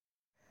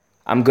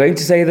I'm going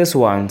to say this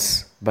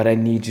once, but I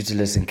need you to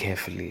listen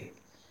carefully.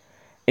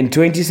 In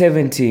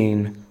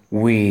 2017,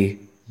 we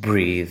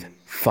breathe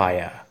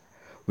fire.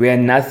 We are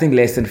nothing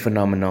less than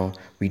phenomenal.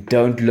 We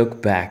don't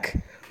look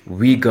back.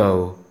 We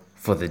go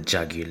for the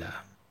jugular.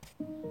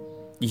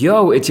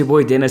 Yo, it's your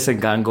boy Dennis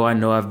Ngango. I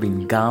know I've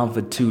been gone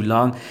for too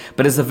long,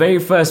 but it's the very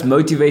first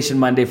Motivation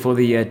Monday for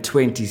the year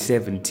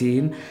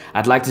 2017.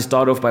 I'd like to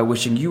start off by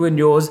wishing you and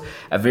yours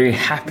a very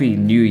happy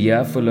new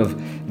year full of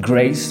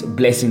grace,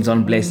 blessings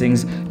on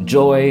blessings,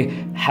 joy,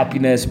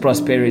 happiness,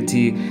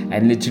 prosperity,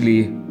 and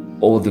literally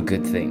all the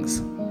good things.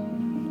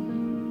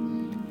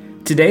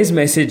 Today's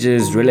message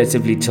is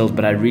relatively chilled,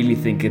 but I really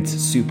think it's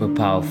super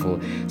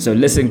powerful. So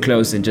listen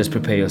close and just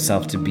prepare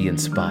yourself to be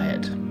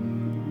inspired.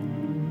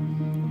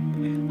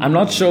 I'm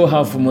not sure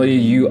how familiar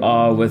you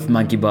are with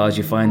monkey bars.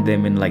 You find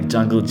them in like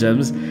jungle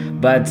gyms,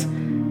 but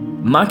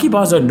monkey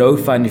bars are no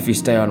fun if you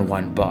stay on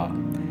one bar.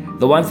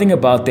 The one thing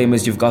about them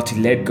is you've got to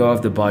let go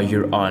of the bar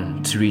you're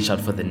on to reach out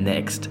for the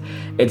next.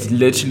 It's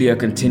literally a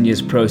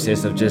continuous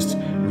process of just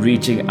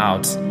reaching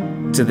out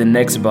to the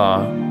next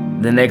bar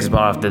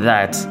after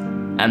that,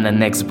 and the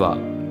next bar.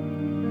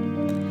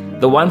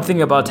 The one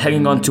thing about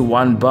hanging on to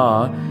one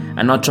bar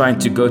and not trying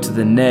to go to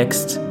the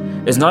next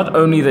is not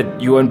only that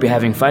you won't be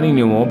having fun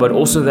anymore, but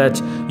also that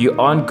you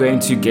aren't going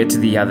to get to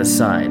the other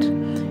side.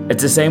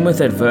 It's the same with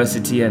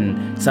adversity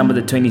and some of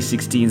the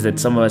 2016s that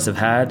some of us have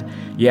had.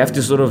 You have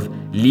to sort of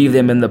leave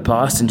them in the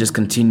past and just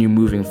continue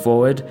moving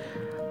forward.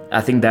 I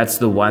think that's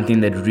the one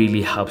thing that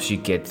really helps you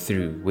get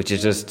through, which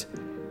is just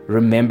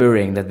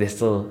remembering that there's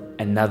still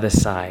another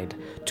side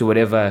to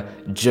whatever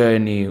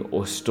journey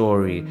or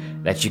story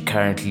that you're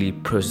currently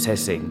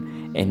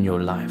processing in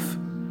your life.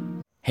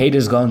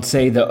 Haters gonna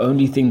say the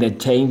only thing that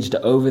changed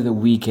over the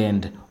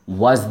weekend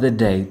was the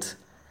date,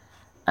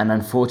 and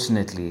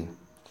unfortunately,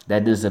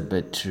 that is a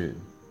bit true.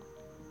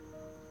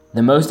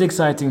 The most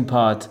exciting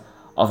part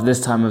of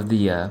this time of the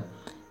year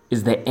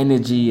is the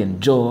energy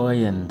and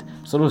joy and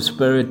sort of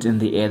spirit in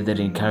the air that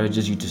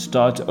encourages you to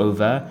start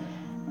over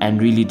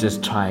and really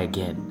just try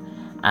again.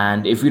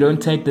 And if we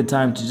don't take the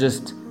time to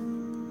just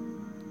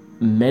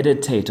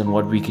meditate on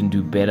what we can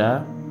do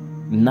better,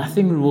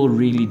 nothing will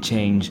really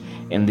change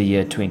in the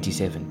year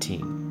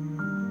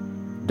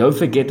 2017. Don't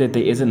forget that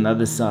there is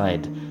another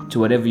side to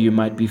whatever you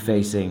might be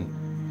facing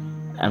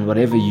and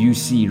whatever you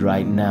see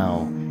right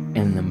now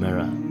in the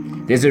mirror.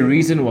 There's a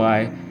reason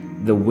why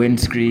the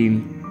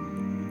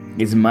windscreen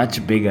is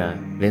much bigger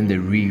than the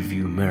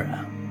rearview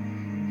mirror.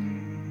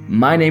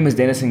 My name is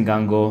Dennis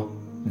Ngango.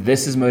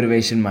 This is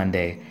Motivation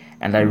Monday,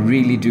 and I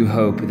really do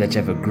hope that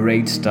you have a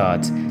great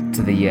start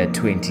to the year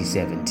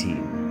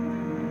 2017.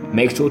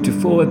 Make sure to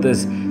forward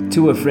this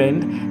to a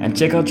friend and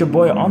check out your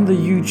boy on the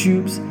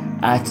YouTubes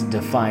at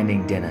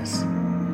Defining Dennis.